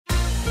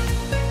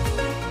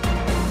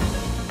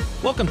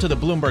Welcome to the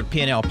Bloomberg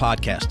P&L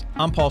podcast.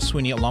 I'm Paul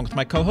Sweeney along with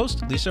my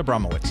co-host, Lisa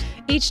Abramowitz.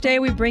 Each day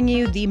we bring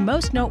you the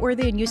most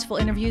noteworthy and useful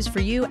interviews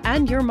for you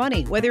and your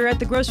money, whether you're at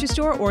the grocery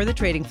store or the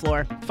trading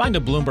floor. Find a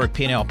Bloomberg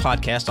P&L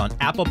podcast on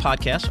Apple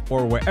Podcasts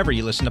or wherever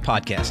you listen to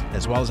podcasts,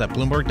 as well as at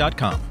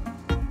Bloomberg.com.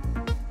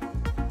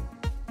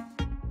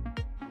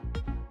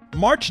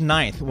 March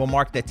 9th will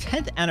mark the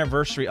 10th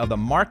anniversary of the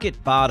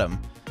market bottom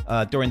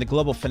during the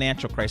global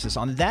financial crisis.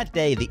 On that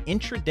day, the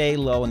intraday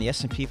low in the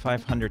S&P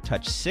 500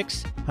 touched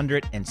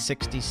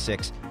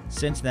 666.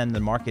 Since then, the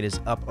market is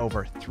up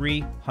over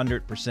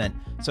 300%.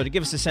 So to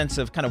give us a sense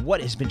of kind of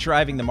what has been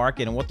driving the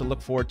market and what to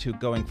look forward to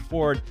going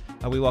forward,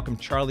 we welcome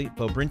Charlie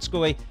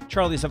Bobrinskoy.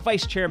 Charlie is a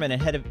vice chairman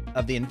and head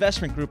of the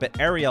investment group at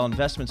Ariel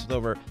Investments with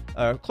over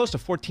close to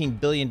 $14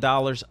 billion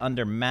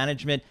under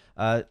management.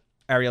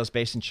 Ariel is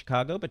based in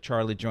Chicago, but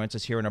Charlie joins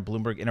us here in our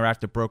Bloomberg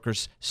Interactive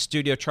Brokers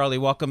studio. Charlie,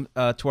 welcome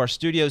to our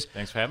studios.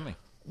 Thanks for having me.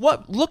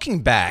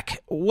 Looking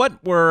back,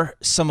 what were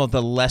some of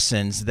the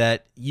lessons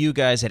that you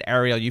guys at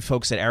Ariel, you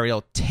folks at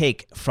Ariel,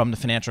 take from the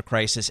financial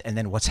crisis, and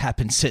then what's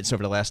happened since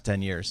over the last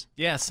 10 years?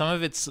 Yeah, some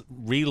of it's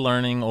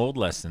relearning old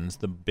lessons.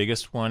 The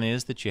biggest one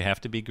is that you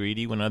have to be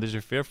greedy when others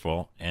are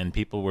fearful, and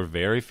people were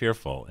very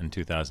fearful in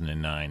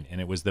 2009, and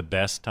it was the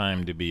best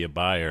time to be a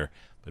buyer,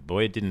 but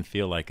boy, it didn't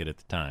feel like it at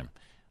the time.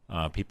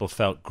 People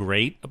felt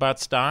great about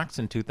stocks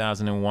in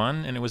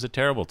 2001, and it was a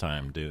terrible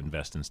time to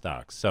invest in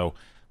stocks. So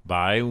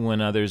buy when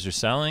others are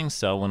selling,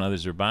 sell when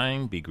others are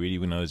buying, be greedy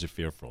when others are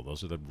fearful.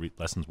 Those are the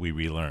lessons we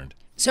relearned.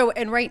 So,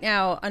 and right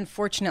now,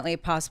 unfortunately,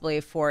 possibly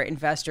for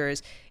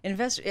investors,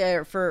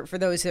 for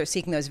those who are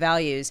seeking those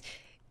values,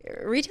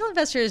 retail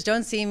investors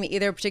don't seem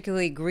either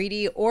particularly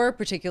greedy or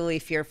particularly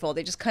fearful.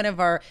 They just kind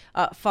of are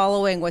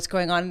following what's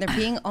going on, and they're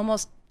being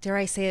almost, dare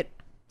I say it,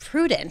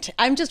 prudent.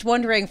 I'm just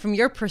wondering, from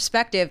your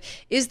perspective,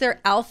 is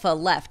there alpha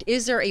left?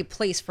 Is there a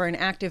place for an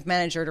active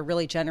manager to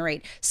really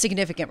generate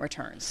significant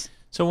returns?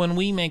 So when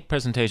we make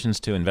presentations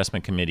to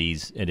investment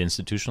committees at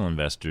institutional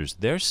investors,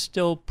 they're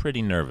still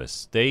pretty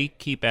nervous. They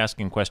keep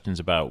asking questions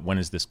about, when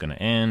is this going to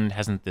end?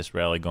 Hasn't this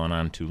rally gone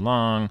on too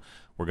long?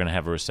 We're going to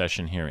have a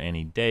recession here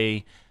any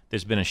day.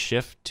 There's been a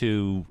shift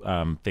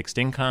to fixed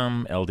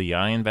income,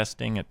 LDI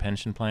investing at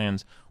pension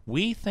plans.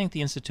 We think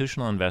the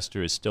institutional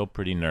investor is still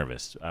pretty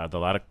nervous. A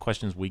lot of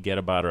questions we get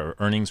about our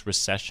earnings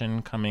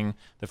recession coming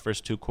the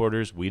first two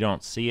quarters. We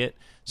don't see it.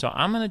 So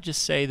I'm going to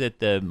just say that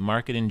the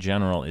market in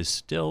general is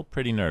still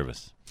pretty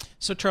nervous.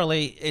 So,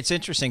 Charlie, it's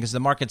interesting because the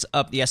market's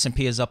up. The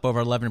S&P is up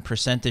over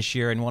 11% this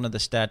year, and one of the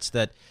stats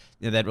that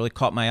really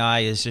caught my eye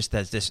is just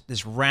that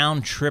this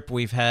round trip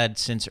we've had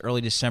since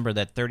early December,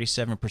 that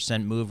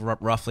 37% move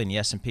roughly in the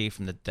S&P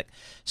from the.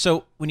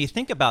 So, when you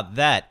think about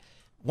that,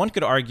 one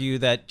could argue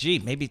that, gee,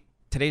 maybe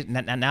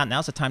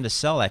now's the time to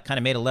sell. That kind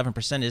of made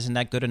 11%. Isn't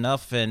that good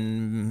enough?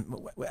 And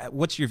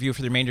what's your view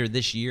for the remainder of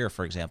this year,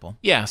 for example?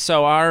 Yeah,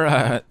 so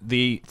our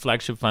the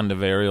flagship fund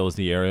of Ariel is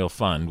the Ariel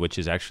Fund, which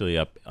is actually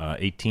up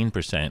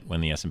 18% when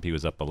the S&P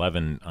was up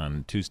 11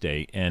 on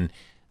Tuesday. And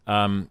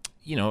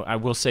I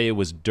will say it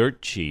was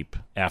dirt cheap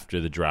after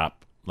the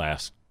drop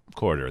last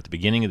quarter. At the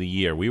beginning of the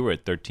year, we were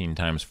at 13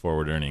 times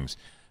forward earnings.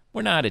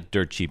 We're not at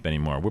dirt cheap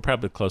anymore. We're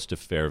probably close to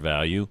fair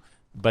value.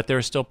 But there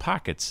are still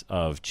pockets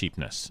of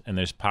cheapness, and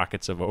there's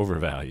pockets of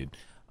overvalued.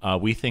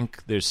 We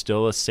think there's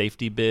still a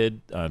safety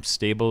bid.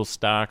 Stable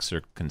stocks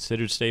or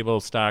considered stable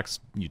stocks,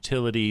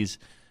 utilities,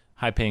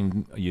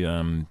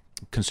 high-paying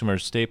consumer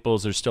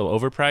staples are still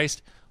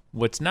overpriced.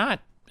 What's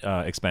not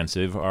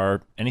expensive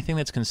are anything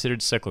that's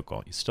considered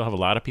cyclical. You still have a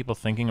lot of people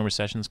thinking a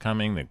recession's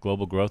coming, that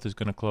global growth is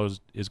going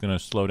to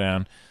slow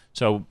down.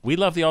 So we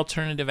love the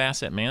alternative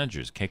asset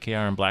managers,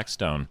 KKR and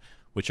Blackstone,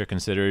 which are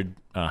considered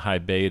high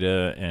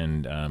beta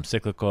and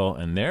cyclical,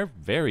 and they're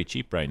very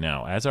cheap right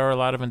now, as are a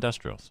lot of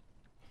industrials.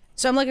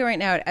 So I'm looking right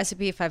now at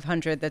S&P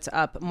 500 that's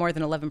up more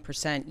than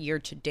 11% year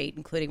to date,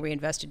 including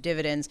reinvested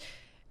dividends.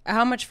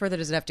 How much further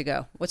does it have to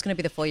go? What's going to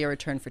be the full year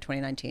return for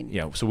 2019?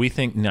 Yeah, so we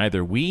think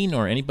neither we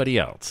nor anybody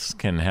else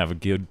can have a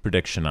good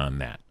prediction on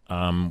that.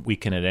 We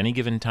can at any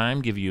given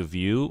time give you a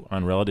view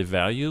on relative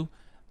value,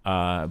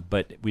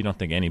 but we don't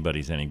think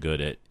anybody's any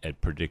good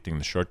at predicting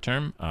the short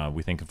term.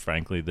 We think,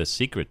 frankly, the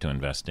secret to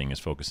investing is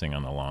focusing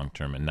on the long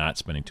term and not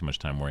spending too much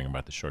time worrying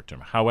about the short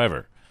term.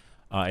 However,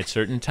 at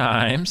certain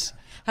times...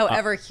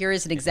 However, here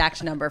is an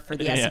exact number for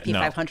the S&P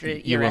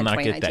 500 year-end 2019. You will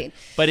not get that.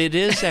 But it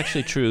is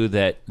actually true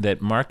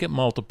that market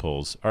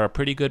multiples are a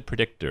pretty good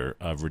predictor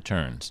of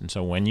returns. And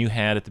so when you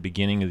had at the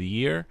beginning of the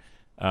year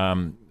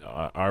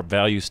our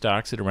value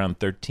stocks at around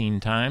 13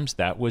 times,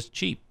 that was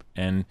cheap.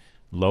 And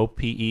low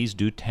PEs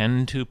do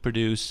tend to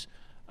produce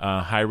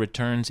high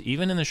returns,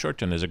 even in the short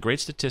term. There's a great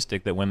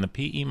statistic that when the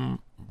PE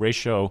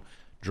ratio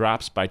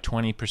drops by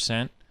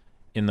 20%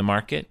 in the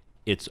market,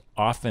 it's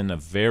often a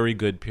very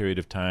good period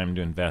of time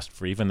to invest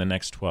for even the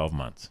next 12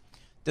 months.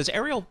 Does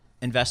Ariel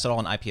invest at all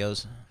in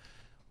IPOs?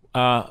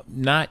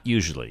 Not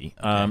usually.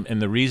 Okay.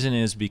 And the reason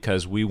is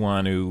because we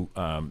want to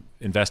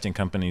invest in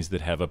companies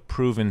that have a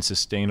proven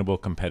sustainable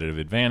competitive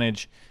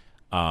advantage.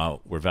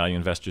 We're value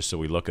investors, so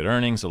we look at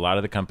earnings. A lot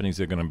of the companies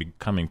that are going to be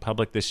coming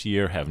public this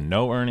year have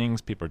no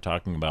earnings. People are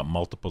talking about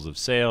multiples of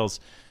sales.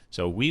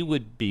 So we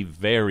would be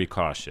very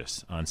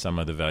cautious on some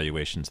of the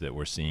valuations that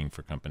we're seeing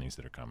for companies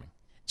that are coming.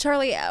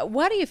 Charlie,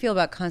 what do you feel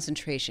about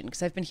concentration?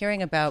 Because I've been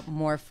hearing about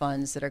more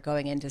funds that are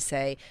going into,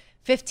 say,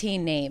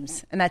 15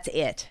 names, and that's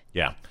it.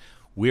 Yeah,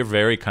 we're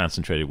very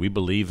concentrated. We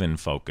believe in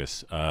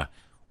focus.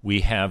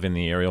 We have in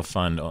the Ariel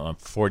Fund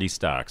 40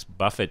 stocks.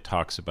 Buffett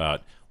talks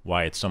about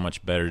why it's so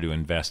much better to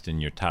invest in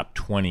your top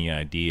 20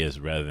 ideas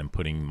rather than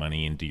putting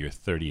money into your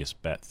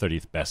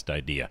 30th best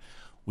idea.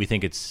 We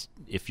think it's,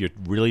 if you're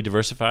really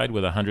diversified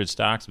with 100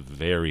 stocks,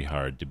 very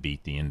hard to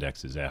beat the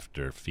indexes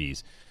after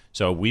fees.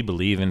 So we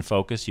believe in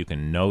focus. You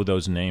can know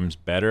those names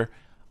better.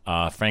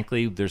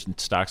 Frankly, there's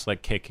stocks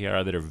like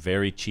KKR that are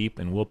very cheap,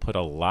 and we'll put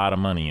a lot of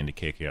money into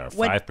KKR,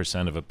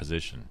 5% of a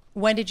position.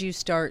 When did you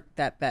start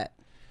that bet?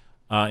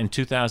 In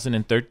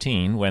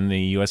 2013, when the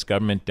U.S.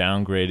 government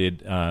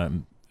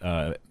downgraded,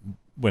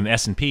 when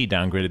S&P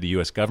downgraded the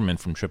U.S. government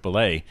from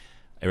AAA,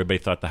 everybody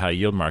thought the high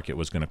yield market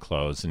was going to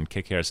close, and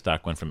KKR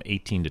stock went from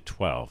 18 to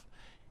 12.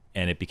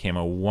 And it became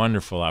a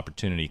wonderful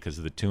opportunity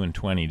because the 2 and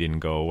 20 didn't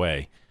go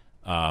away.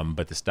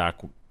 But the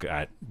stock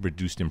got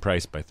reduced in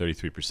price by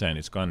 33%.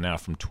 It's gone now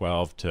from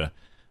 12 to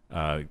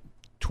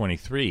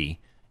 23.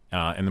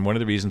 And then one of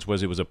the reasons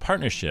was it was a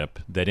partnership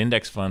that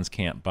index funds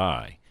can't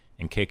buy.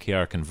 And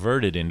KKR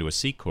converted into a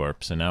C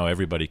Corp, so now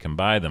everybody can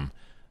buy them.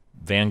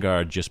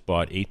 Vanguard just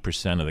bought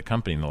 8% of the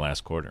company in the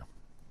last quarter.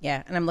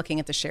 Yeah, and I'm looking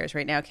at the shares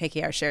right now.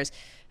 KKR shares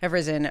have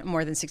risen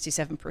more than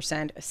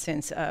 67%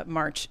 since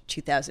March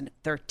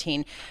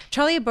 2013.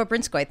 Charlie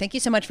Bobrinskoy, thank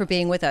you so much for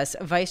being with us,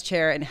 Vice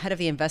Chair and Head of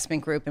the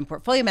Investment Group and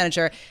Portfolio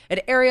Manager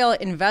at Ariel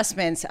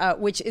Investments,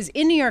 which is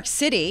in New York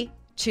City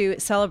to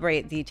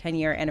celebrate the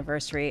 10-year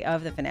anniversary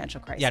of the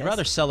financial crisis. Yeah, I'd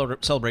rather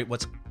celebrate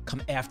what's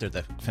come after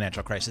the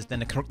financial crisis than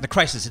the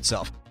crisis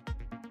itself.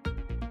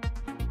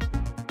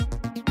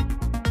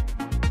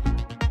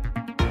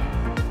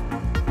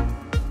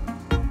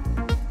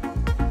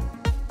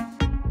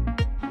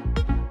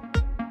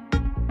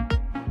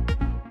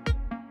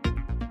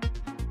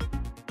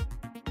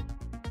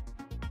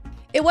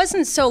 It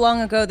wasn't so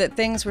long ago that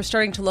things were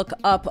starting to look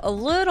up a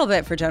little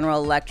bit for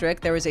General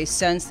Electric. There was a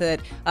sense that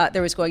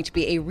there was going to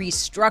be a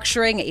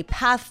restructuring, a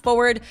path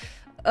forward.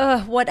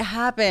 What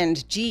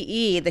happened?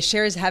 GE, the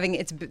shares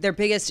having their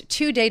biggest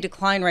two-day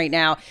decline right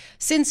now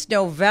since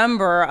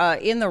November,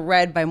 in the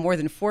red by more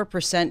than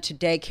 4%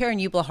 today. Karen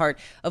Ubelhart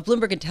of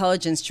Bloomberg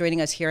Intelligence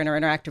joining us here in our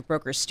Interactive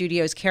Brokers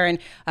studios. Karen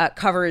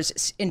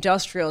covers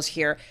industrials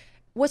here.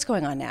 What's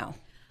going on now?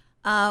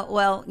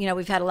 Well,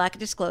 we've had a lack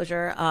of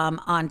disclosure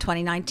on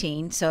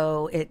 2019,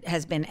 so it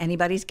has been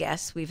anybody's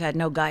guess. We've had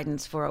no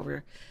guidance for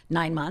over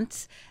 9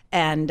 months,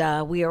 and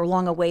we are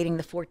long awaiting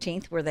the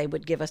 14th where they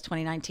would give us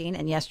 2019.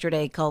 And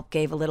yesterday, Culp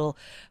gave a little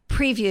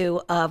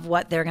preview of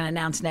what they're going to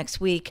announce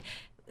next week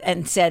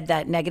and said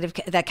that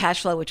that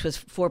cash flow, which was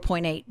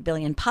 $4.8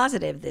 billion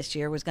positive this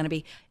year, was going to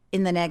be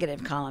in the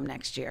negative column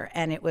next year,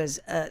 and it was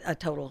a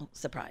total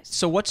surprise.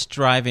 So what's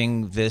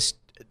driving this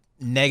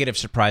negative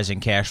surprising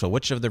cash flow?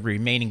 Which of the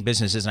remaining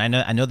businesses? And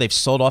I know they've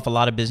sold off a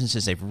lot of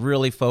businesses. They've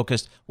really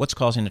focused. What's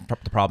causing the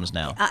problems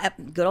now?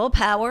 Good old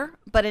power.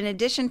 But in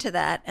addition to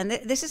that, and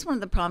this is one of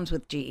the problems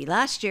with GE.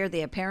 Last year,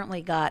 they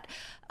apparently got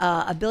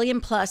 $1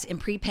 billion plus in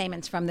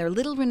prepayments from their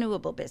little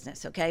renewable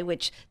business, okay,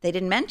 which they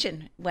didn't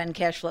mention when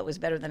cash flow was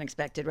better than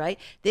expected, right?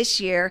 This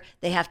year,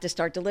 they have to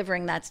start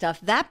delivering that stuff.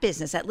 That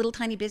business, that little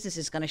tiny business,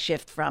 is going to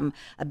shift from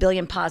 $1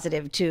 billion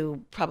positive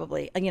to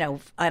probably,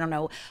 I don't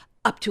know,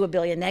 up to $1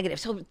 billion negative.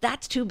 So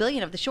that's $2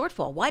 billion of the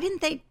shortfall. Why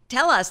didn't they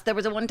tell us there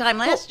was a one-time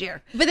last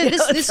year?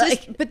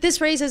 But this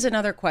raises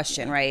another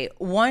question, right?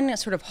 One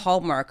sort of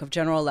hallmark of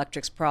General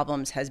Electric's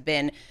problems has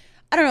been,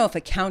 I don't know if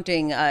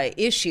accounting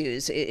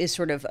issues is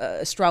sort of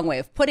a strong way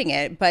of putting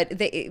it, but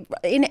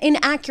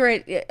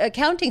inaccurate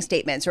accounting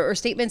statements or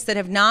statements that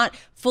have not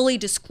fully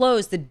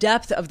disclosed the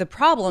depth of the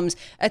problems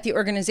at the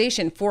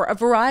organization for a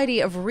variety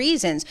of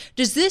reasons.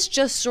 Does this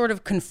just sort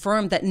of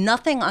confirm that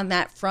nothing on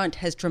that front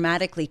has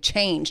dramatically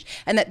changed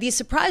and that these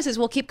surprises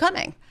will keep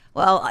coming?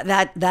 Well,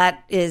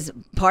 that is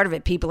part of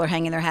it. People are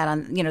hanging their hat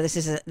on, this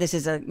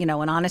is a an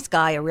honest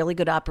guy, a really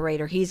good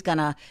operator. He's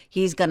gonna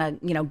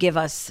give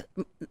us,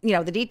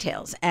 the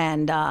details.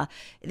 And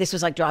this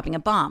was like dropping a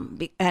bomb.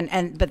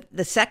 But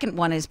the second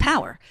one is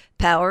power.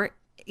 Power,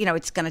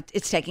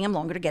 it's taking him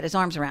longer to get his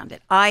arms around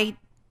it. I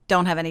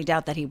don't have any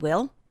doubt that he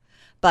will.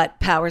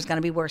 But power is going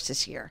to be worse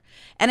this year.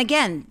 And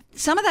again,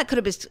 some of that could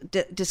have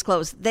been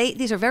disclosed.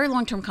 These are very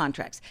long-term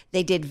contracts.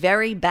 They did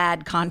very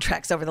bad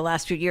contracts over the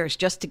last few years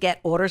just to get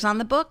orders on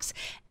the books.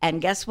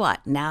 And guess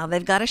what? Now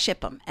they've got to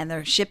ship them. And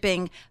they're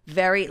shipping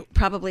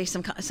probably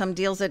some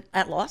deals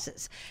at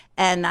losses.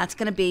 And that's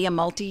going to be a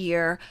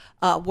multi-year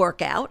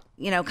workout,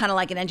 kind of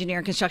like an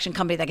engineering construction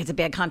company that gets a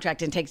bad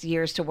contract and takes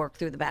years to work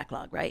through the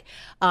backlog, right?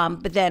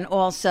 But then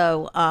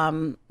also,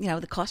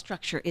 the cost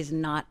structure is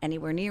not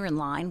anywhere near in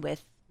line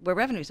with where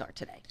revenues are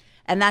today.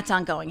 And that's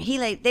ongoing.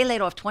 They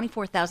laid off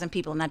 24,000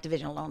 people in that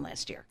division alone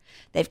last year.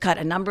 They've cut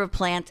a number of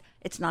plants.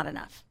 It's not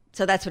enough.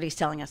 So that's what he's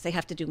telling us. They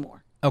have to do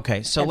more.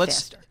 Okay, so and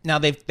let's faster. now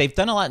they've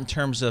done a lot in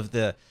terms of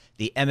the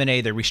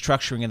M&A, the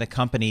restructuring of the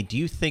company. Do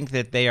you think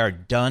that they are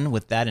done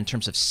with that in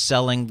terms of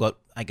selling what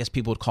I guess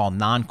people would call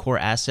non-core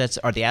assets?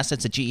 Are the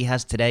assets that GE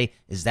has today,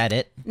 is that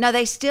it? No,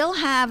 they still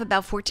have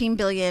about $14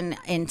 billion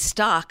in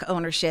stock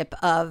ownership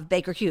of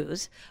Baker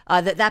Hughes.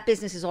 That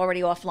business is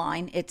already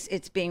offline.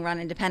 It's being run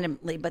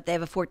independently, but they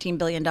have a $14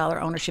 billion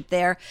ownership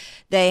there.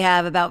 They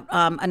have about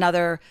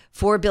another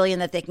 $4 billion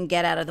that they can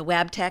get out of the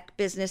Wabtec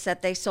business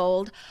that they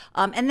sold.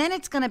 And then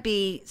it's going to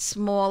be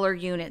smaller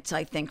units,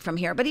 I think, from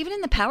here. But even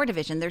in the power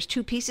division, there's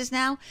two pieces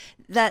now.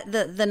 That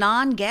the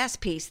non-gas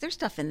piece, there's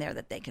stuff in there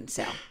that they can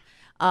sell.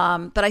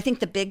 But I think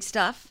the big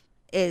stuff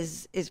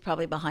is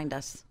probably behind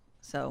us.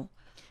 So,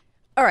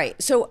 All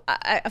right. So,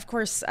 of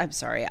course, I'm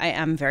sorry. I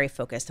am very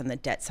focused on the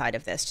debt side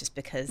of this just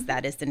because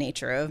that is the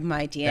nature of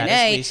my DNA.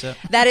 That is Lisa.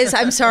 That is,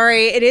 I'm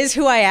sorry. It is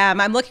who I am.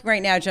 I'm looking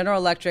right now. General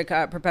Electric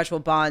perpetual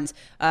bonds,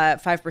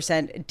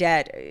 5%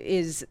 debt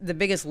is the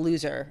biggest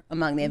loser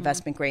among the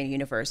investment grade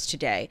universe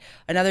today.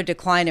 Another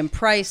decline in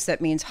price.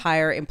 That means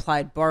higher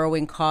implied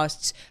borrowing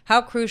costs.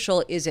 How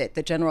crucial is it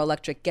that General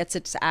Electric gets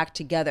its act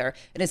together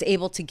and is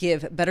able to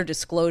give better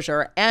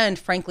disclosure and,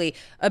 frankly,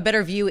 a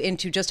better view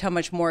into just how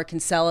much more it can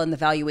sell and the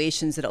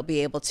valuations that it'll be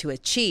able to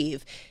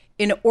achieve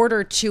in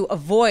order to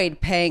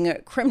avoid paying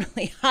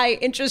criminally high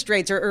interest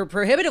rates or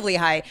prohibitively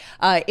high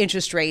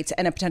interest rates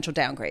and a potential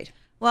downgrade?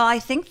 well, I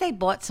think they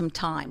bought some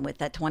time with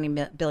that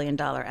 $20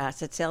 billion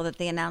asset sale that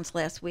they announced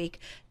last week.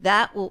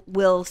 That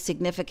will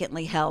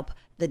significantly help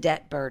the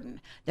debt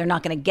burden. They're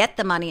not going to get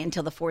the money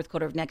until the fourth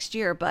quarter of next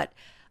year, but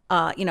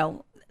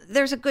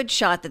there's a good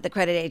shot that the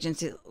credit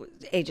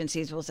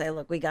agencies will say,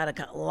 look, we got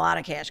a lot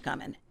of cash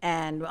coming.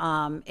 And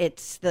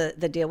it's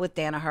the deal with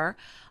Danaher.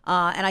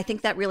 And I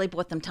think that really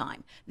bought them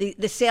time.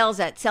 The sales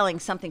at selling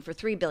something for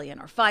 $3 billion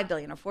or $5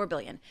 billion or $4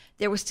 billion,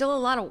 there was still a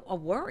lot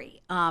of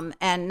worry.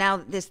 And now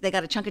they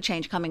got a chunk of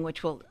change coming,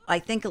 which will, I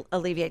think,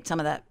 alleviate some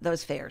of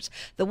those fears.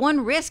 The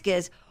one risk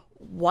is,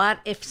 what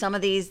if some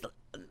of these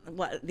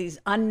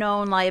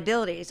unknown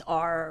liabilities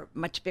are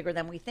much bigger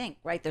than we think,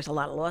 right? There's a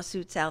lot of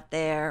lawsuits out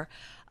there.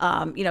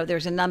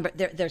 There's a number.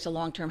 There's a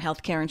long-term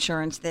health care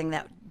insurance thing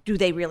that, do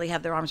they really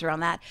have their arms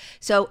around that?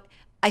 So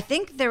I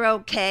think they're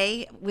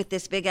okay with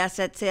this big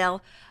asset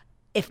sale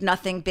if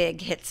nothing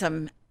big hits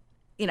them,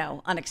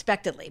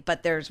 unexpectedly.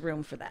 But there's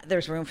room for that.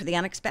 There's room for the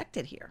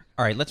unexpected here.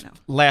 All right.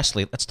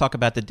 Lastly, let's talk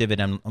about the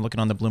dividend. I'm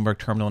looking on the Bloomberg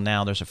terminal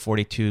now. There's a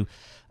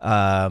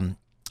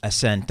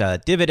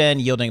 42-cent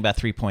dividend yielding about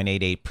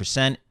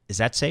 3.88%. Is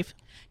that safe?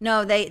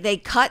 No, they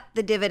cut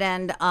the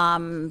dividend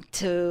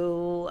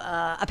to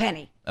a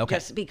penny. Okay.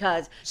 Just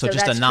because. So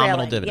just a that's nominal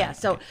trailing. dividend. Yeah.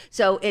 So Okay.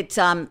 so it's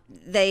and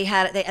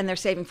they're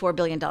saving $4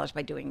 billion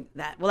by doing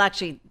that. Well,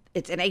 actually,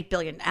 it's an $8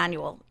 billion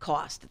annual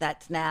cost.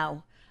 That's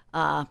now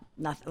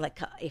not like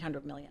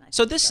 $800 million. I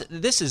So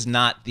think. this is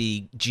not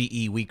the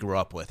GE we grew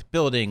up with.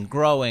 Building,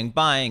 growing,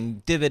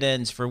 buying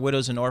dividends for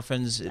widows and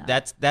orphans.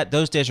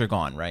 Those days are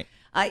gone, right?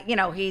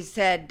 He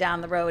said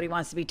down the road he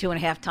wants to be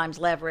 2.5 times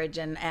leverage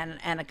and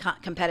a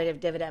competitive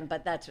dividend,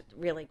 but that's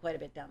really quite a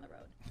bit down the road.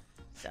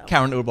 So.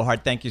 Karen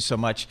Ubelhart, thank you so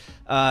much.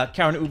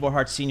 Karen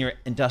Ubelhart, Senior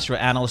Industrial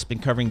Analyst, been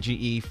covering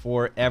GE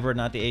forever,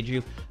 not to age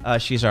you.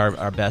 She's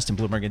our best in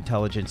Bloomberg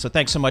Intelligence. So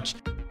thanks so much.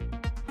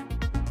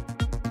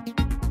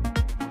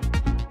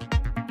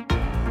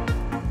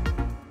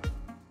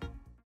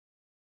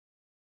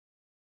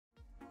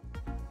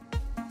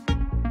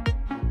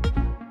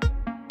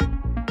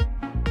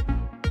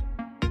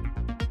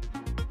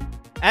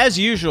 As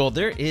usual,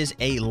 there is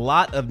a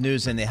lot of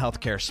news in the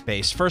healthcare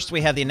space. First,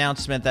 we have the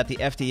announcement that the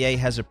FDA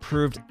has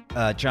approved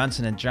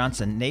Johnson &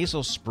 Johnson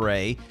nasal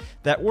spray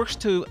that works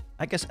to,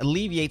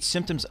 alleviate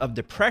symptoms of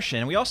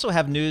depression. We also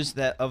have news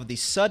of the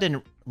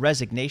sudden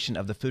resignation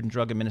of the Food and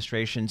Drug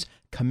Administration's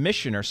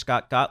Commissioner,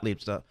 Scott Gottlieb.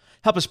 To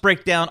help us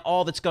break down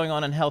all that's going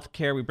on in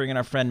healthcare, we bring in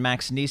our friend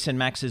Max Neeson.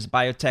 Max is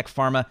biotech,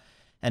 pharma,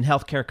 and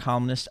healthcare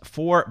columnist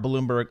for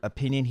Bloomberg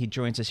Opinion. He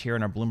joins us here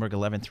in our Bloomberg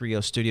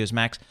 1130 studios.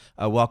 Max,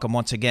 welcome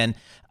once again.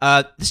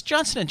 This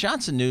Johnson &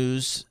 Johnson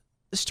news,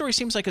 this story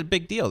seems like a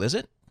big deal, is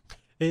it?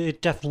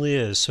 It definitely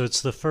is. So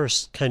it's the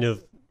first kind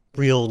of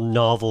real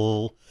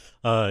novel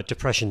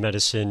depression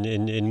medicine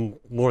in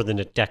more than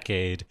a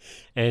decade,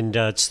 and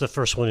it's the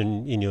first one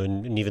in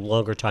an even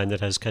longer time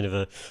that has kind of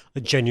a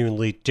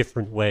genuinely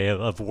different way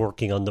of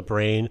working on the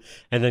brain.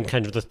 And then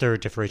kind of the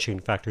third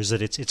differentiating factor is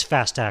that it's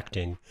fast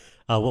acting.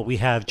 What we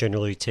have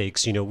generally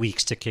takes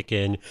weeks to kick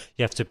in.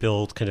 You have to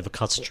build kind of a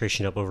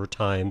concentration up over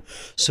time.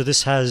 So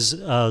this has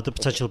the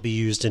potential to be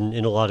used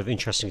in a lot of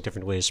interesting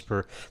different ways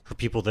for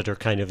people that are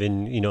kind of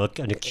in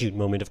an acute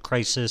moment of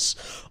crisis,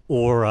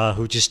 or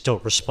who just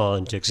don't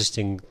respond to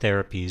existing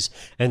therapies,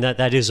 and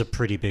that is a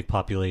pretty big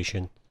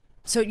population.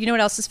 So you know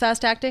what else is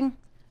fast acting?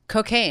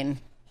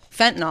 Cocaine,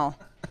 fentanyl.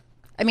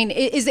 I mean,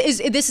 this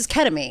is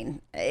ketamine.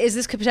 Is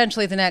this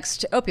potentially the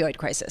next opioid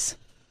crisis?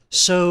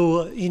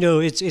 So,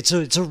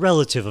 it's a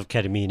relative of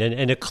ketamine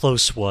and a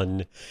close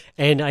one.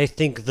 And I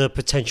think the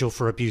potential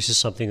for abuse is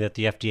something that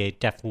the FDA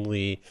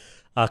definitely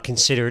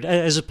considered,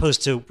 as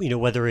opposed to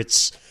whether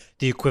it's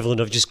the equivalent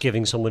of just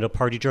giving someone a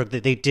party drug.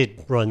 That they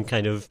did run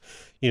kind of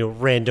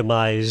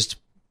randomized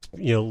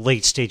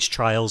late stage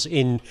trials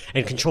and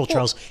control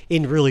trials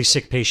in really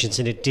sick patients,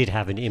 and it did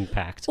have an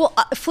impact. Well,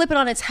 flip it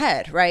on its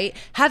head, right?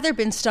 Have there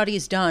been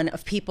studies done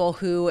of people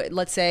who,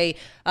 let's say,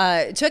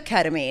 took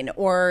ketamine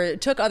or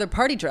took other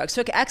party drugs,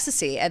 took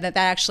ecstasy, and that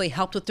actually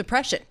helped with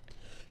depression?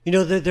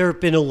 There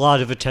have been a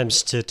lot of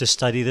attempts to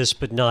study this,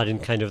 but not in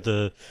kind of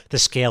the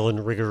scale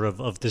and rigor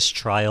of this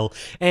trial.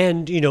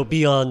 And,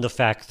 beyond the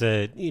fact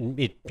that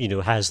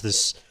it has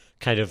this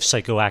kind of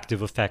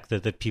psychoactive effect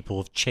that people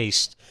have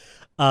chased,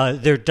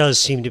 there does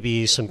seem to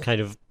be some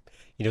kind of,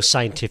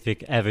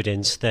 scientific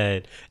evidence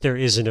that there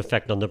is an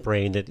effect on the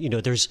brain, that,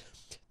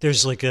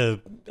 there's like a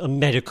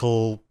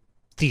medical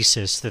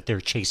thesis that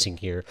they're chasing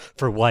here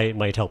for why it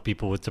might help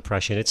people with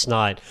depression. It's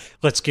not,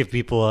 let's give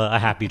people a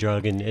happy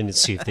drug and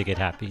see if they get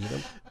happy.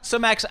 So,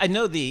 Max, I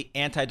know the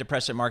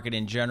antidepressant market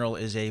in general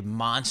is a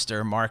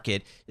monster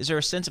market. Is there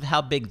a sense of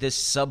how big this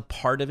sub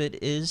part of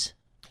it is?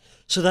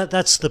 So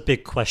that's the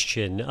big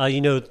question.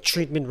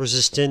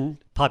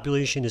 Treatment-resistant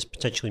population is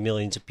potentially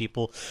millions of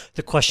people.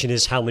 The question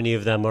is how many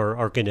of them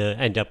are going to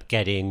end up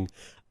getting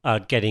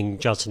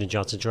Johnson &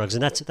 Johnson drugs,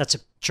 and that's a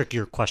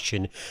trickier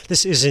question.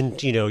 This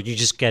isn't, you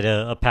just get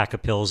a pack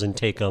of pills and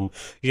take them.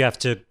 You have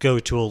to go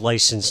to a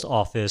licensed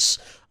office,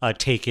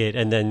 take it,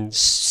 and then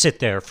sit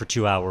there for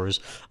 2 hours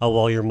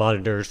while you're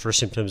monitored for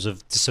symptoms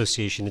of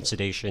dissociation and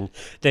sedation.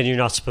 Then you're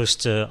not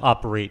supposed to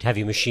operate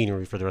heavy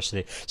machinery for the rest of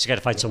the day. So you got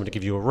to find someone to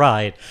give you a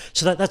ride.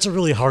 So that's a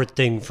really hard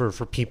thing for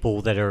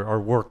people that are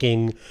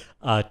working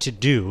to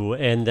do.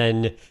 And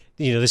then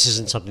this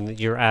isn't something that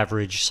your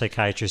average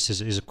psychiatrist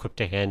is equipped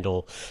to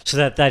handle.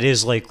 So that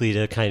is likely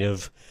to kind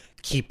of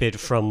keep it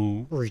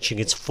from reaching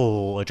its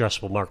full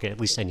addressable market, at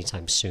least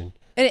anytime soon.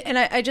 And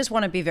I just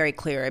want to be very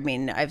clear. I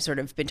mean, I've sort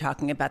of been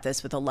talking about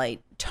this with a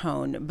light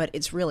tone, but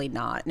it's really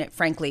not. And it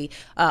frankly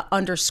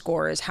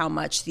underscores how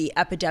much the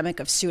epidemic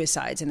of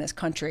suicides in this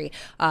country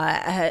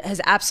has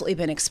absolutely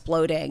been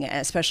exploding,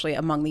 especially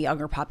among the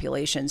younger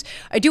populations.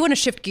 I do want to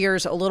shift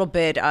gears a little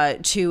bit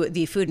to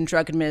the Food and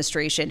Drug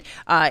Administration,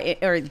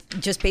 or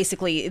just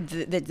basically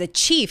the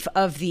chief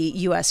of the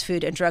U.S.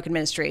 Food and Drug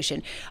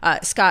Administration,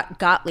 Scott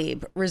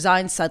Gottlieb,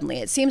 resigned suddenly.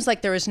 It seems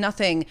like there was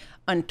nothing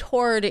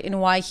untoward in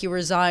why he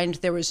resigned.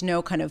 There was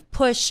no kind of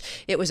push.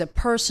 It was a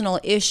personal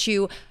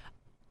issue.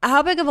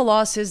 How big of a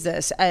loss is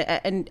this,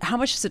 and how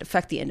much does it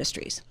affect the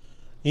industries?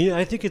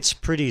 I think it's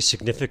pretty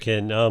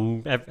significant.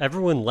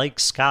 Everyone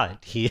likes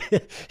Scott. He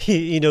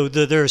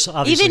there's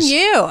obviously even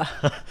you,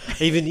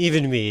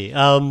 even me.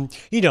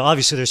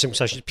 Obviously there's some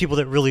such people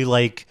that really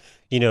like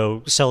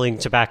selling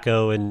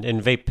tobacco and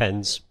vape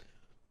pens.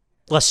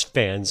 Less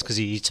fans because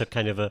he took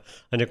kind of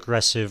an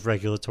aggressive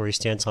regulatory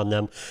stance on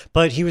them.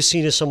 But he was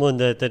seen as someone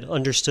that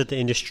understood the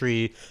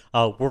industry,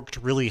 worked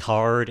really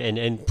hard,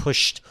 and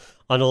pushed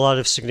on a lot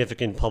of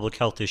significant public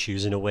health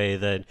issues in a way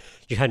that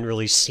you hadn't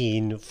really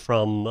seen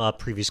from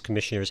previous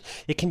commissioners.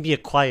 It can be a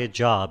quiet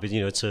job.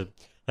 It's a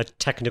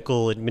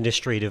technical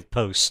administrative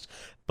post.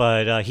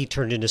 But he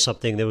turned into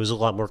something that was a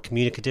lot more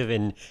communicative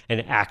and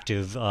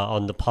active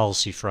on the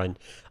policy front.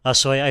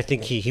 So I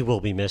think he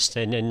will be missed,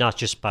 and not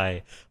just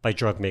by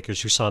drug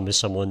makers who saw him as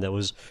someone that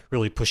was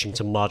really pushing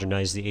to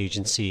modernize the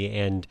agency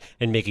and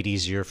make it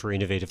easier for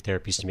innovative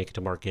therapies to make it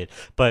to market.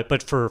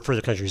 But for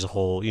the country as a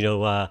whole,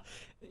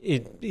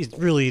 it's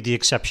really the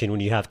exception when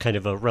you have kind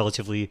of a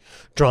relatively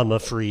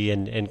drama-free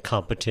and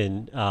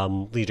competent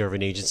leader of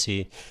an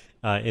agency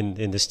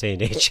in this day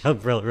and age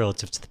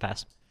relative to the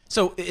past.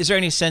 So is there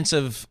any sense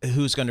of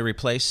who's going to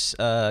replace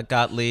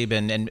Gottlieb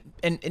and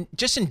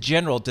just in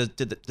general, does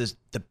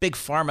the big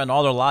pharma and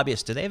all their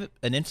lobbyists, do they have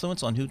an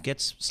influence on who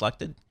gets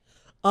selected?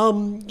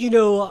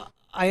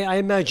 I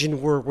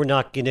imagine we're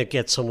not going to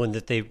get someone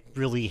that they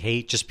really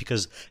hate just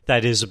because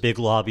that is a big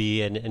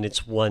lobby and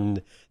it's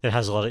one that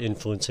has a lot of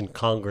influence in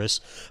Congress.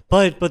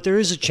 But there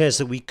is a chance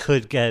that we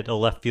could get a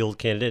left field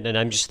candidate, and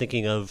I'm just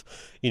thinking of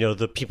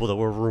the people that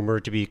were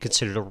rumored to be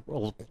considered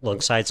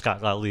alongside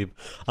Scott Gottlieb.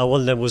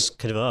 One of them was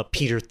kind of a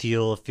Peter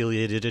Thiel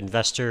affiliated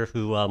investor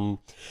who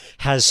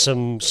has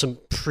some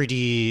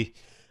pretty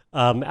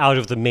out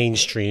of the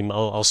mainstream,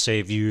 I'll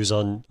say, views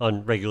on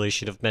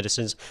regulation of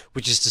medicines,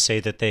 which is to say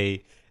that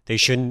they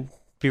shouldn't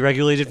be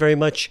regulated very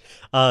much.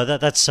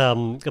 That's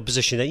a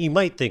position that you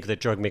might think that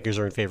drug makers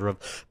are in favor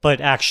of,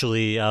 but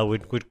actually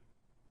would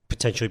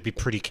potentially be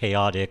pretty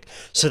chaotic.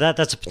 So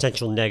that's a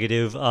potential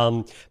negative.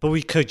 But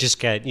we could just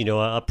get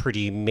a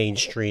pretty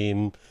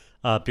mainstream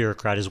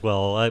bureaucrat as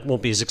well. It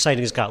won't be as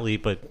exciting as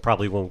Gottlieb, but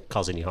probably won't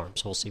cause any harm.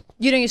 So we'll see.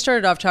 You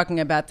started off talking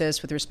about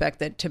this with respect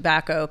that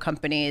tobacco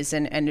companies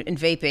and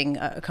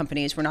vaping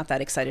companies were not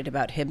that excited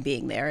about him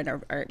being there and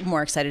are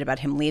more excited about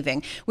him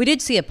leaving. We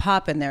did see a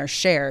pop in their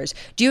shares.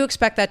 Do you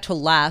expect that to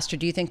last, or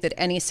do you think that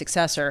any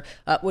successor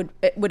would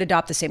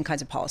adopt the same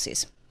kinds of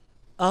policies?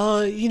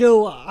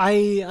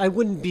 I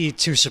wouldn't be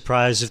too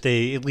surprised if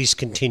they at least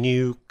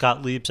continue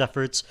Gottlieb's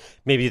efforts.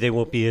 Maybe they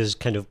won't be as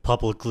kind of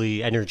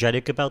publicly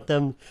energetic about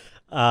them.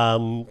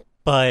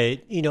 But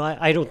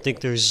I don't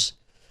think there's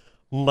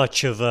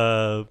much of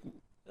a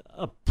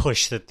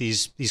push that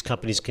these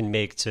companies can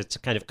make to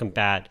kind of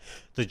combat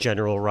the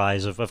general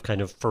rise of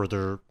kind of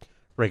further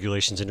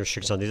regulations and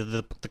restrictions on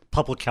the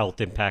public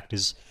health impact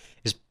is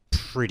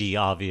pretty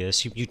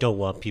obvious. You don't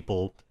want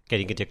people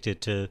getting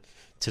addicted to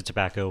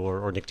tobacco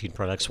or nicotine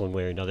products one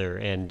way or another,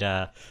 and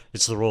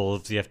it's the role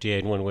of the FDA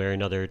in one way or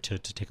another to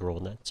take a role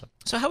in that.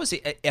 So how is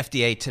the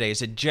FDA today?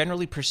 Is it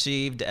generally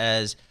perceived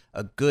as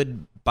a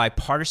good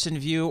bipartisan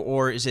view,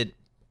 or is it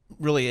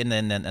really in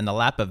the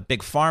lap of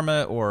big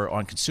pharma or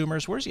on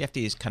consumers? Where's the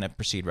FDA's kind of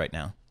perceived right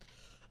now?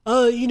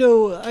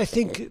 I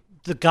think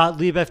the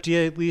Gottlieb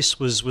FDA at least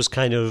was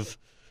kind of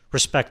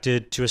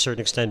respected to a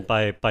certain extent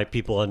by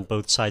people on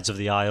both sides of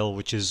the aisle,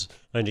 which is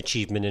an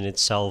achievement in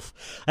itself.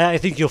 I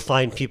think you'll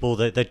find people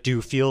that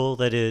do feel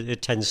that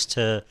it tends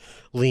to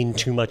lean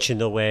too much in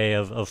the way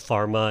of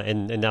pharma,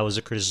 and that was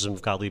a criticism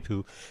of Gottlieb,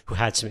 who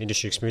had some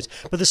industry experience.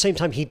 But at the same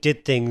time, he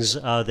did things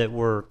that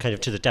were kind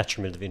of to the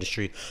detriment of the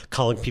industry,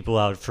 calling people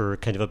out for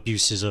kind of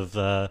abuses of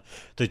the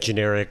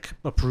generic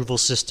approval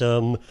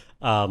system,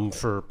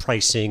 for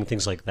pricing,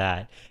 things like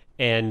that.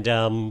 And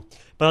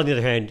but on the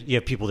other hand, you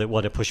have people that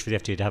want to push for the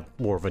FDA to have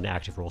more of an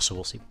active role, so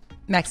we'll see.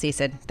 Max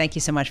Neeson, thank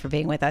you so much for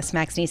being with us.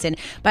 Max Neeson,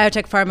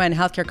 biotech, pharma, and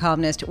healthcare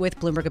columnist with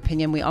Bloomberg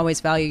Opinion. We always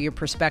value your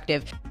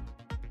perspective.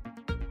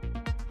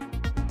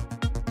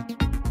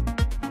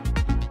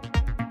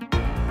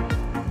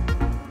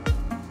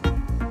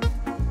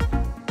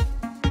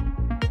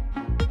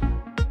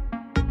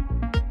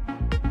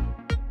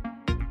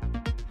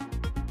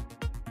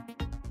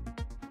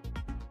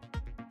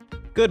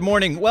 Good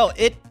morning. Well,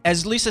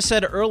 as Lisa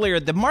said earlier,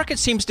 the market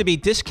seems to be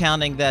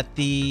discounting that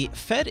the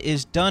Fed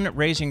is done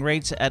raising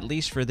rates, at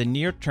least for the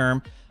near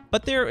term.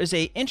 But there is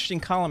an interesting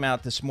column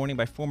out this morning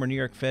by former New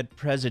York Fed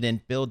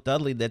President Bill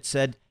Dudley that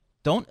said,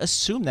 don't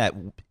assume that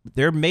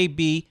there may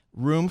be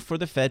room for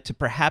the Fed to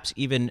perhaps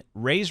even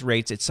raise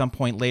rates at some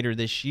point later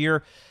this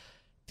year.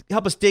 To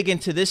help us dig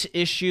into this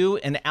issue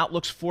and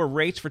outlooks for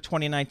rates for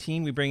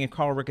 2019, we bring in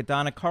Carl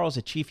Riccadonna. Carl is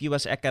a chief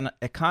U.S.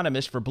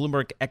 economist for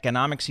Bloomberg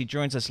Economics. He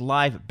joins us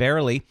live,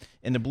 barely,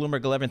 in the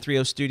Bloomberg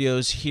 1130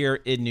 studios here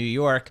in New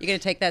York. You going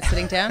to take that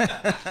sitting down?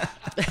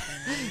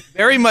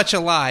 Very much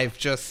alive.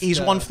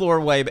 He's one floor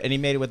away, and he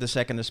made it with a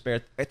second to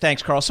spare.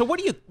 Thanks, Carl. So what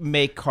do you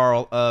make,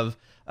 Carl, of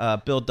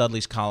Bill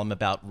Dudley's column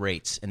about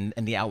rates and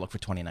the outlook for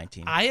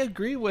 2019? I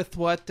agree with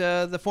what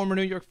the former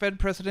New York Fed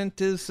president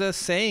is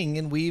saying,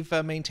 and we've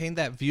maintained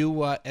that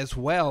view as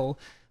well.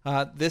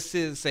 This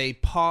is a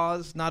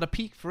pause, not a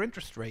peak for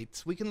interest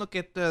rates. We can look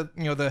at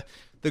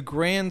the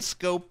grand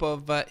scope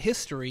of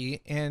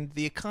history, and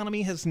the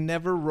economy has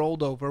never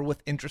rolled over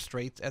with interest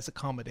rates as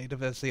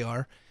accommodative as they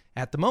are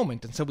at the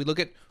moment. And so we look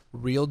at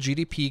real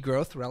GDP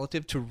growth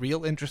relative to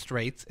real interest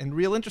rates, and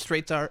real interest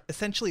rates are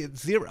essentially at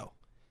zero.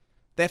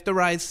 They have to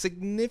rise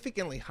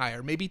significantly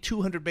higher, maybe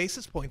 200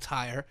 basis points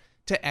higher,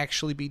 to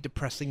actually be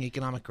depressing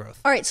economic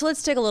growth. All right, so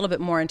let's dig a little bit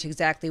more into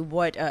exactly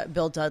what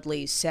Bill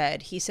Dudley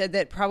said. He said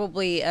that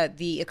probably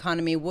the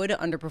economy would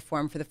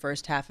underperform for the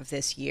first half of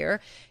this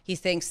year. He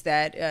thinks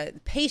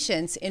that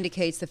patience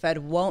indicates the Fed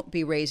won't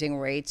be raising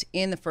rates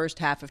in the first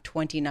half of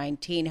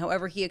 2019.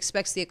 However, he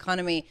expects the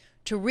economy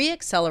to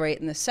reaccelerate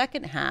in the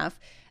second half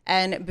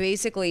and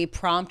basically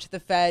prompt the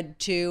Fed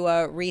to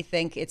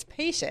rethink its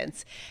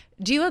patience.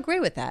 Do you agree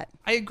with that?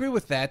 I agree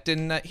with that,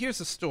 and here's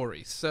the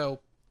story. So,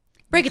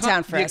 break it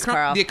down for us,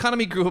 Carl. The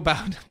economy grew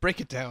about break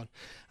it down.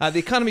 The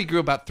economy grew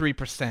about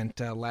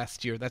 3%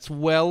 last year. That's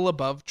well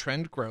above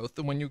trend growth.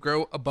 And when you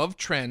grow above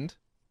trend,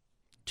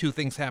 two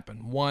things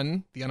happen.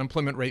 One, the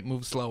unemployment rate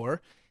moves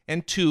lower,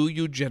 and two,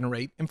 you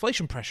generate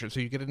inflation pressure. So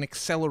you get an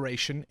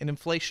acceleration in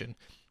inflation.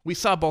 We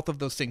saw both of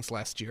those things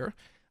last year.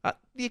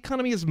 The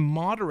economy is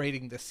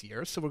moderating this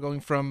year, so we're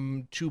going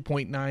from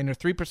 2.9 or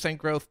 3%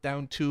 growth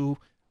down to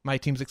my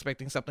team's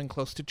expecting something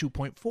close to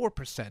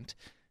 2.4%.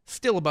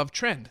 Still above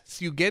trend.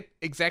 So you get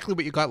exactly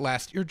what you got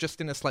last year, just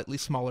in a slightly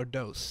smaller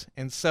dose.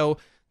 And so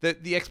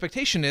the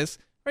expectation is,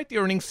 right, the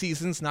earnings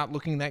season's not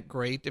looking that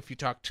great. If you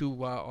talk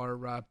to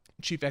our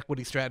chief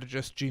equity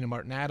strategist, Gina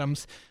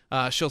Martin-Adams,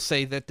 she'll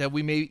say that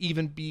we may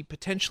even be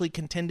potentially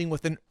contending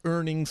with an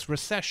earnings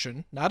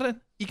recession, not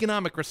an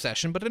economic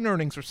recession, but an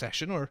earnings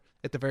recession, or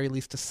at the very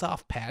least a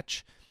soft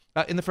patch,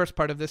 in the first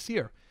part of this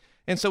year.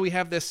 And so we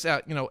have this,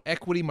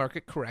 equity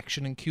market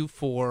correction in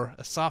Q4,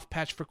 a soft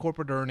patch for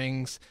corporate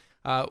earnings,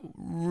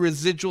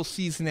 residual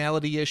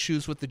seasonality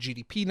issues with the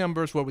GDP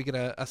numbers, where we get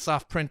a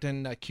soft print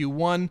in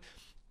Q1.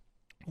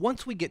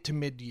 Once we get to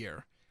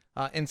mid-year,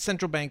 and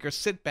central bankers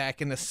sit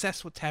back and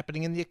assess what's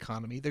happening in the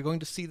economy, they're going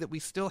to see that we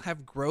still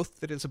have growth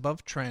that is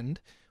above trend.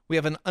 We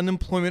have an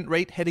unemployment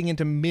rate heading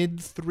into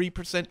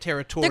mid-3%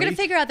 territory. They're going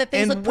to figure out that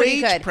things look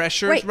pretty good. And wage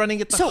pressure is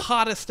running at the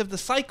hottest of the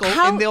cycle.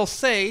 And they'll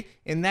say,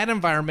 in that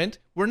environment,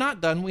 we're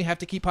not done. We have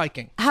to keep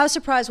hiking. How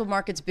surprised will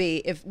markets be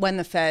if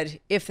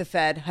the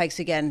Fed hikes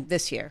again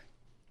this year?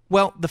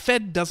 Well, the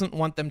Fed doesn't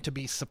want them to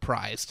be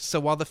surprised. So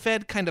while the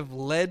Fed kind of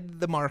led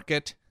the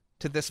market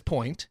to this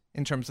point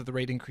in terms of the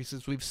rate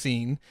increases we've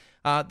seen,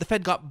 the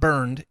Fed got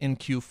burned in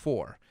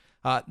Q4.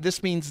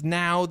 This means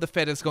now the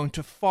Fed is going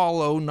to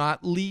follow,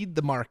 not lead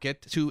the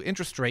market to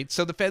interest rates.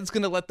 So the Fed's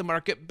going to let the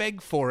market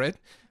beg for it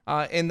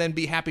and then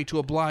be happy to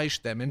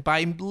oblige them. And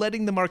by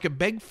letting the market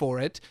beg for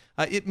it,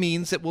 it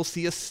means that we'll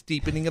see a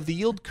steepening of the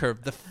yield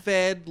curve. The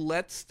Fed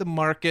lets the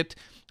market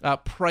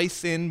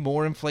price in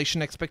more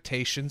inflation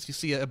expectations. You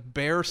see a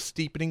bear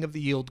steepening of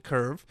the yield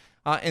curve.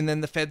 And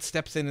then the Fed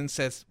steps in and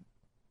says,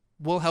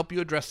 we'll help you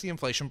address the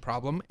inflation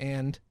problem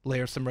and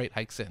layer some rate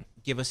hikes in.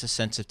 Give us a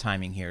sense of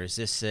timing here. Is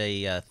this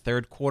a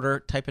third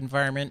quarter type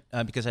environment?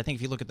 Because I think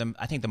if you look at them,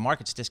 I think the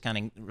market's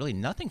discounting really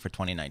nothing for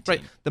 2019.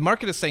 Right. The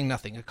market is saying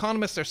nothing.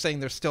 Economists are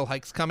saying there's still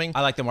hikes coming.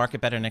 I like the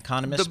market better than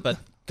economists, but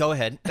go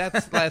ahead.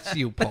 That's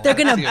you, Paul. They're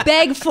going to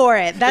beg for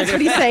it. That's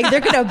what he's saying.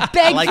 They're going to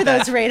beg like for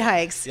that. those rate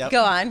hikes. Yep.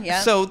 Go on. Yeah.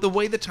 So the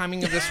way the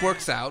timing of this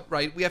works out,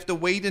 right, we have to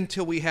wait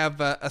until we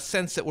have a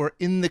sense that we're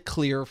in the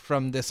clear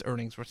from this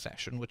earnings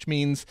recession, which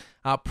means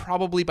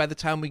probably by the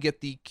time we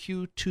get the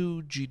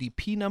Q2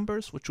 GDP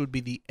numbers, which would be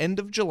the end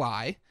of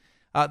July,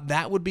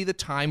 that would be the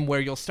time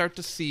where you'll start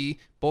to see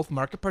both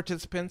market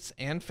participants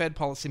and Fed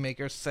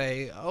policymakers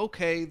say,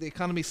 okay, the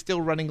economy's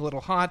still running a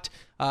little hot,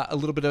 a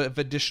little bit of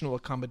additional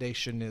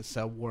accommodation is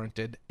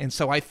warranted. And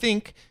so I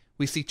think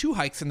we see two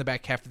hikes in the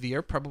back half of the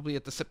year, probably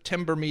at the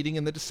September meeting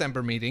and the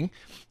December meeting.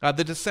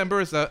 The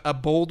December is a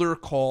bolder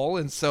call,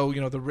 and so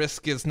the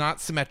risk is not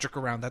symmetric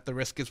around that. The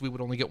risk is we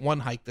would only get one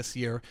hike this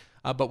year,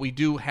 but we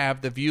do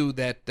have the view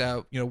that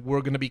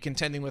we're going to be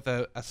contending with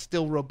a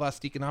still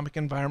robust economic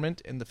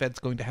environment, and the Fed's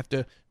going to have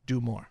to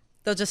do more.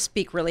 They'll just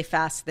speak really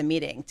fast at the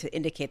meeting to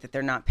indicate that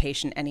they're not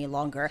patient any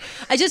longer.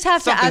 I just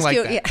have to Something ask like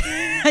you. that.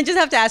 Yeah, I just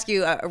have to ask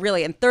you,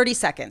 really, in 30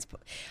 seconds,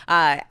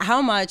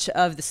 how much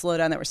of the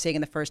slowdown that we're seeing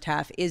in the first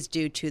half is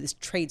due to this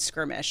trade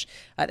skirmish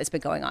that's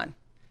been going on?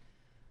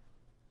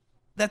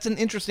 That's an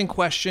interesting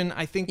question.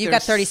 I think You've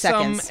there's got 30 some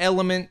seconds.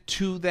 element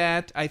to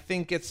that. I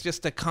think it's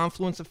just a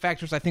confluence of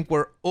factors. I think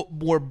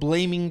we're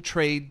blaming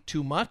trade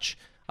too much.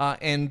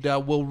 And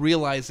we'll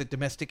realize that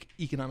domestic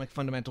economic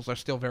fundamentals are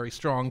still very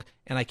strong.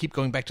 And I keep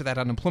going back to that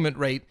unemployment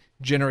rate,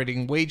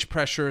 generating wage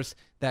pressures.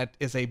 That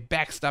is a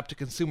backstop to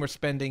consumer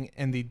spending,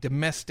 and the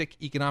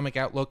domestic economic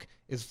outlook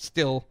is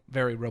still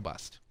very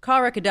robust.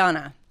 Carl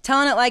Riccadonna,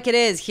 telling it like it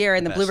is here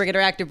in the Bloomberg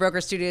Interactive Broker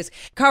Studios.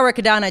 Carl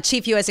Riccadonna,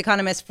 Chief U.S.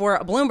 Economist for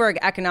Bloomberg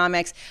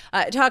Economics,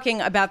 talking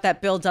about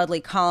that Bill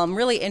Dudley column.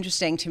 Really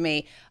interesting to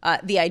me,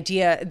 the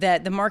idea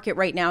that the market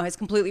right now has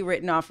completely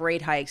written off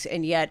rate hikes,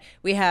 and yet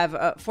we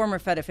have former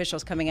Fed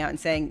officials coming out and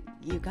saying,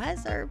 you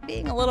guys are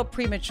being a little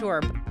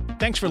premature.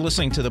 Thanks for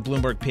listening to the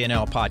Bloomberg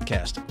P&L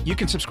podcast. You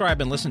can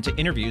subscribe and listen to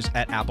interviews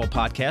at Apple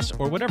Podcasts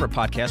or whatever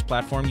podcast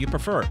platform you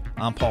prefer.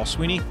 I'm Paul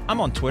Sweeney.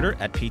 I'm on Twitter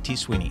at PT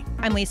Sweeney.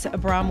 I'm Lisa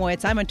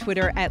Abramowitz. I'm on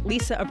Twitter at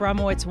Lisa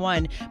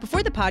Abramowitz1.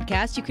 Before the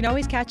podcast, you can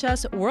always catch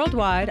us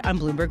worldwide on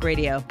Bloomberg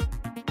Radio.